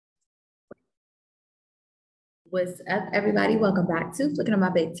What's up, everybody? Welcome back to Flicking on My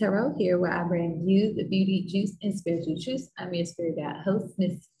Big Tarot, here where I bring you the beauty, juice, and spiritual truth. I'm your spirit guide host,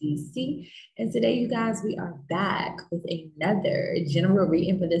 Miss DC. And today, you guys, we are back with another general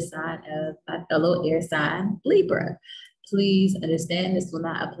reading for the sign of my fellow air sign, Libra. Please understand this will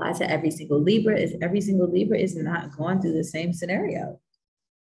not apply to every single Libra, as every single Libra is not going through the same scenario.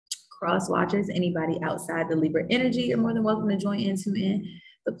 Cross watchers, anybody outside the Libra energy, you're more than welcome to join in, tune in.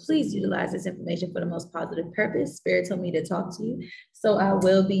 But please utilize this information for the most positive purpose. Spirit told me to talk to you. So I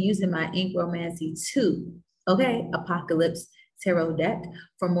will be using my Inkromancy 2, okay, Apocalypse Tarot deck.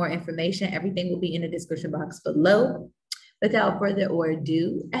 For more information, everything will be in the description box below. Without further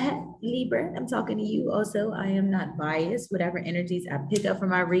ado, Libra, I'm talking to you also. I am not biased. Whatever energies I pick up from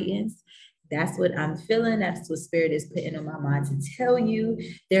my readings, that's what I'm feeling. That's what Spirit is putting on my mind to tell you.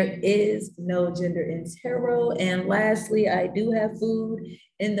 There is no gender in tarot. And lastly, I do have food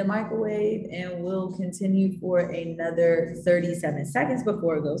in the microwave and will continue for another 37 seconds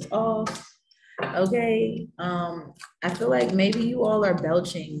before it goes off. Okay. I feel like maybe you all are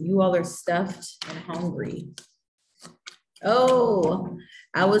belching. You all are stuffed and hungry. Oh,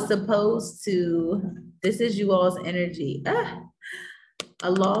 I was supposed to, this is you all's energy. A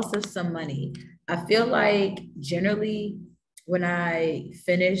loss of some money. I feel like generally when I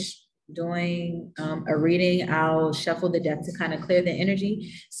finish doing a reading, I'll shuffle the deck to kind of clear the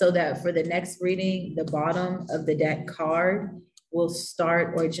energy so that for the next reading, the bottom of the deck card will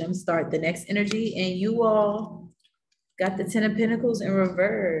start or jumpstart the next energy. And you all got the 10 of Pentacles in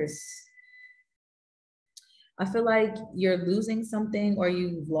reverse. I feel like you're losing something or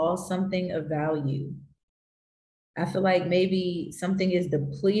you've lost something of value. I feel like maybe something is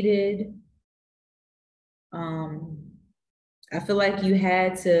depleted. I feel like you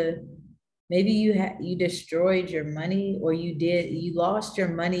had to, maybe you destroyed your money, or you lost your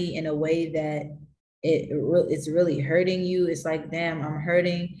money in a way that it's really hurting you. It's like, damn, I'm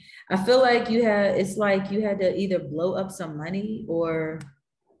hurting. I feel like it's like you had to either blow up some money, or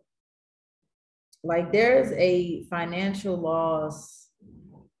like there's a financial loss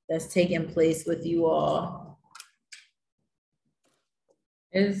that's taking place with you all.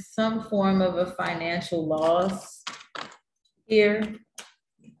 There's some form of a financial loss here.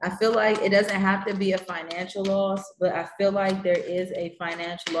 I feel like it doesn't have to be a financial loss, but I feel like there is a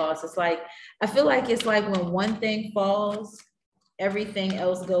financial loss. It's like, I feel like it's like when one thing falls, everything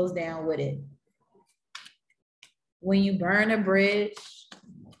else goes down with it. When you burn a bridge,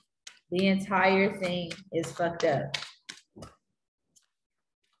 the entire thing is fucked up.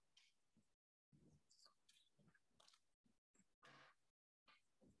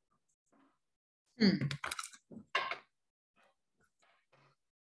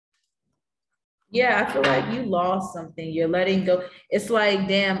 Yeah, I feel like you lost something. You're letting go. It's like,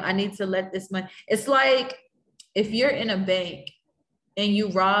 damn, I need to let this money. It's like if you're in a bank and you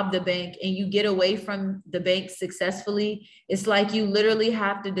rob the bank and you get away from the bank successfully, it's like you literally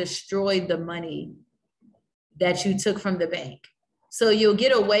have to destroy the money that you took from the bank. So you'll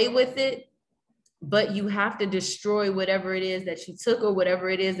get away with it, but you have to destroy whatever it is that you took or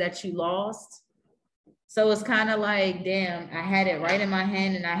whatever it is that you lost. So it's kind of like, damn, I had it right in my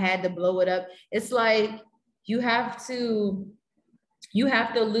hand and I had to blow it up. It's like you have to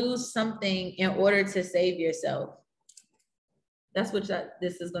lose something in order to save yourself. That's what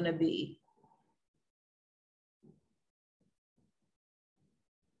this is going to be.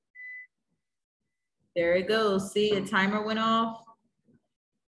 There it goes. See, a timer went off.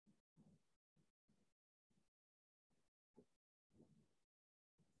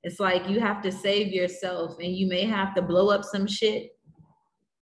 It's like you have to save yourself and you may have to blow up some shit.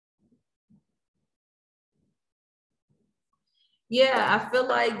 Yeah, I feel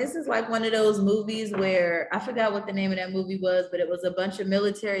like this is like one of those movies where I forgot what the name of that movie was, but it was a bunch of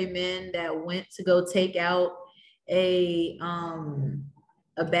military men that went to go take out a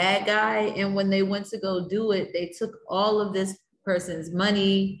bad guy. And when they went to go do it, they took all of this person's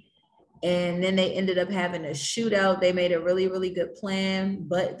money, and then they ended up having a shootout. They made a really, really good plan,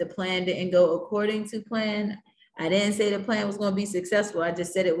 but the plan didn't go according to plan. I didn't say the plan was going to be successful. I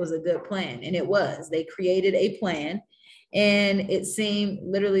just said it was a good plan, and it was. They created a plan, and it seemed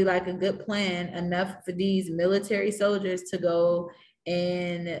literally like a good plan, enough for these military soldiers to go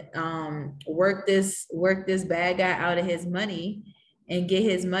and work this bad guy out of his money and get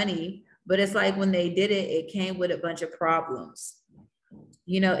his money. But it's like when they did it, it came with a bunch of problems.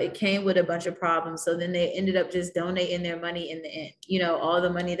 You know, it came with a bunch of problems. So then they ended up just donating their money in the end. You know, all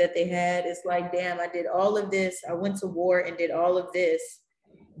the money that they had. It's like, damn, I did all of this. I went to war and did all of this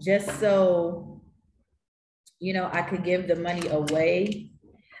just so, you know, I could give the money away.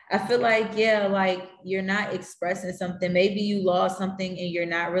 I feel like, yeah, like you're not expressing something. Maybe you lost something and you're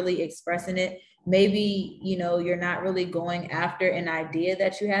not really expressing it. Maybe, you know, you're not really going after an idea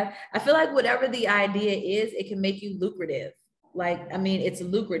that you have. I feel like whatever the idea is, it can make you lucrative. Like, I mean, it's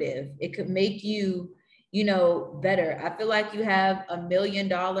lucrative. It could make you, you know, better. I feel like you have $1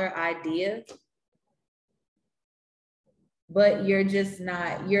 million idea, but you're just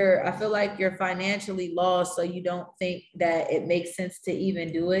not, I feel like you're financially lost. So you don't think that it makes sense to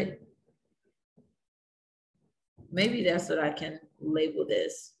even do it. Maybe that's what I can label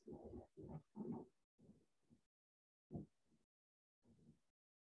this.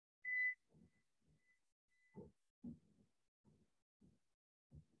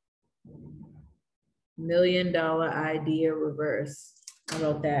 $1 million idea reverse. How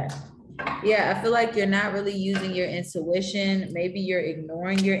about that? Yeah, I feel like you're not really using your intuition. Maybe you're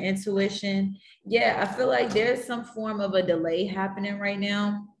ignoring your intuition. Yeah, I feel like there's some form of a delay happening right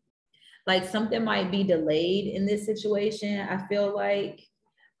now. Like something might be delayed in this situation. I feel like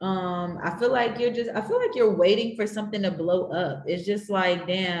you're waiting for something to blow up. It's just like,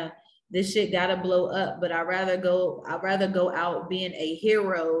 damn, this shit gotta blow up. But I'd rather go out being a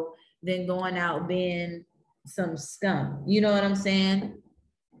hero than going out being some scum. You know what I'm saying?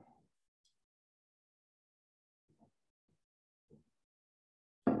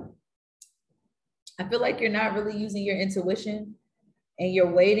 I feel like you're not really using your intuition and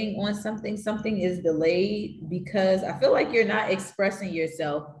you're waiting on something is delayed because I feel like you're not expressing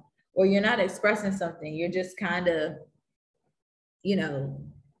yourself or you're not expressing something. You're just kind of, you know,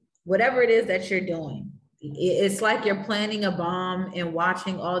 whatever it is that you're doing. It's like you're planning a bomb and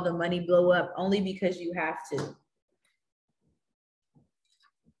watching all the money blow up only because you have to.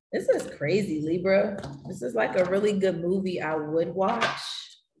 This is crazy, Libra. This is like a really good movie I would watch.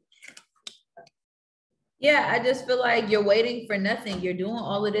 Yeah, I just feel like you're waiting for nothing. You're doing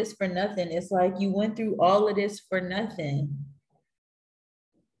all of this for nothing. It's like you went through all of this for nothing.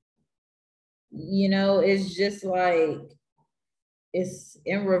 You know, it's just like it's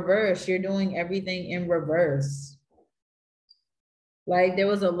in reverse. You're doing everything in reverse. Like there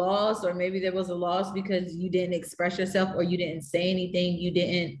was a loss, or maybe there was a loss because you didn't express yourself or you didn't say anything. You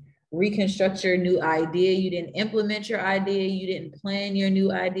didn't reconstruct your new idea. You didn't implement your idea. You didn't plan your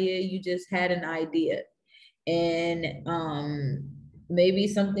new idea. You just had an idea. And maybe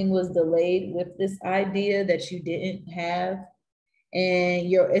something was delayed with this idea that you didn't have. And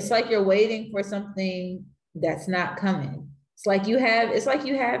it's like you're waiting for something that's not coming. It's like you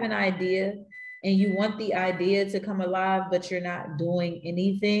have an idea and you want the idea to come alive, but you're not doing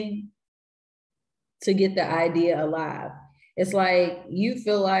anything to get the idea alive. It's like you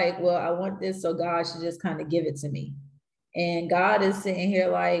feel like, well, I want this, so God should just kind of give it to me. And God is sitting here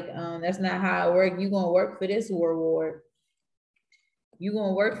like, that's not how it works. You're gonna work for this reward. You're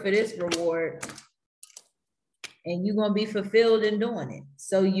gonna work for this reward, and you're gonna be fulfilled in doing it.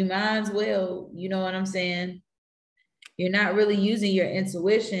 So you might as well, you know what I'm saying? You're not really using your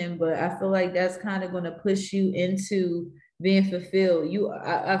intuition, but I feel like that's kind of gonna push you into being fulfilled.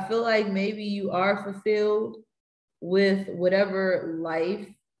 I feel like maybe you are fulfilled with whatever life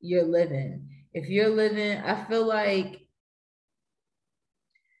you're living. If you're living, I feel like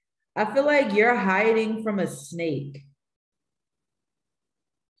you're hiding from a snake.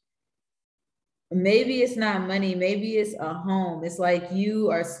 Maybe it's not money, maybe it's a home. It's like you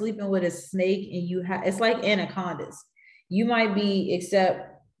are sleeping with a snake and it's like anacondas. You might be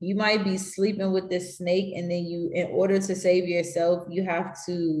sleeping with this snake, and then in order to save yourself, you have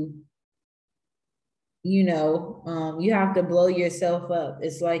to, you have to blow yourself up.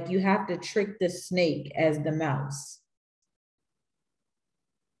 It's like you have to trick the snake as the mouse.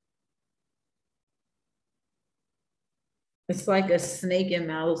 It's like a snake and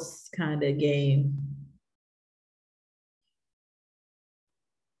mouse kind of game.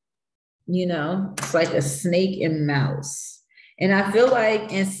 It's like a snake and mouse. And I feel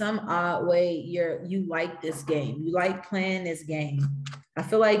like in some odd way, you like this game. You like playing this game. I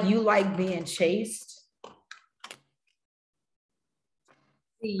feel like you like being chased.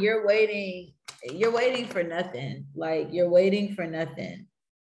 See, you're waiting for nothing. Like you're waiting for nothing.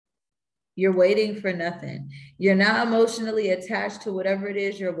 You're waiting for nothing. You're not emotionally attached to whatever it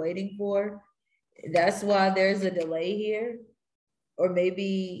is you're waiting for. That's why there's a delay here. Or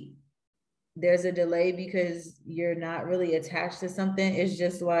maybe there's a delay because you're not really attached to something. It's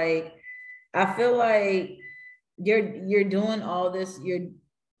just like, I feel like you're doing all this,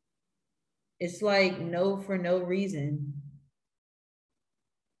 it's like no for no reason.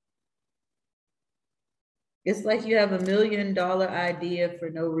 It's like you have $1 million idea for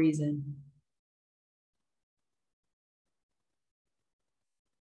no reason.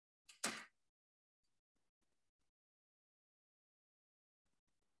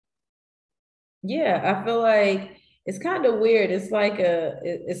 Yeah, I feel like it's kind of weird. It's like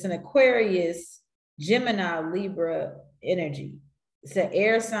it's an Aquarius, Gemini, Libra energy. It's an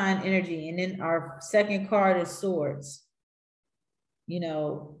air sign energy. And then our second card is swords. You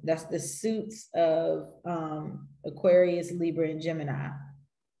know, that's the suits of Aquarius, Libra, and Gemini.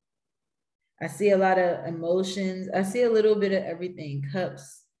 I see a lot of emotions. I see a little bit of everything.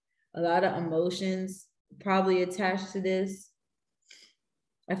 Cups, a lot of emotions probably attached to this.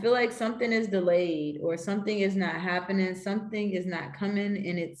 I feel like something is delayed or something is not happening, something is not coming,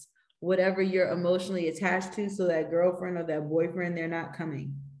 and it's whatever you're emotionally attached to. So that girlfriend or that boyfriend, they're not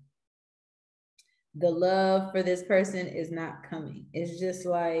coming. The love for this person is not coming. It's just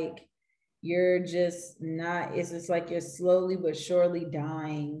like you're just not, it's just like you're slowly but surely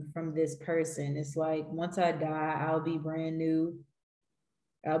dying from this person. It's like once I die, I'll be brand new.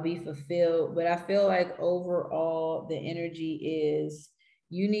 I'll be fulfilled. But I feel like overall, the energy is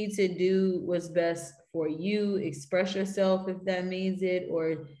you need to do what's best for you, express yourself if that means it,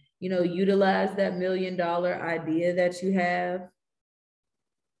 or, you know, utilize that $1 million idea that you have.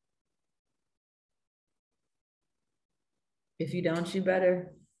 If you don't, you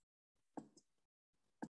better.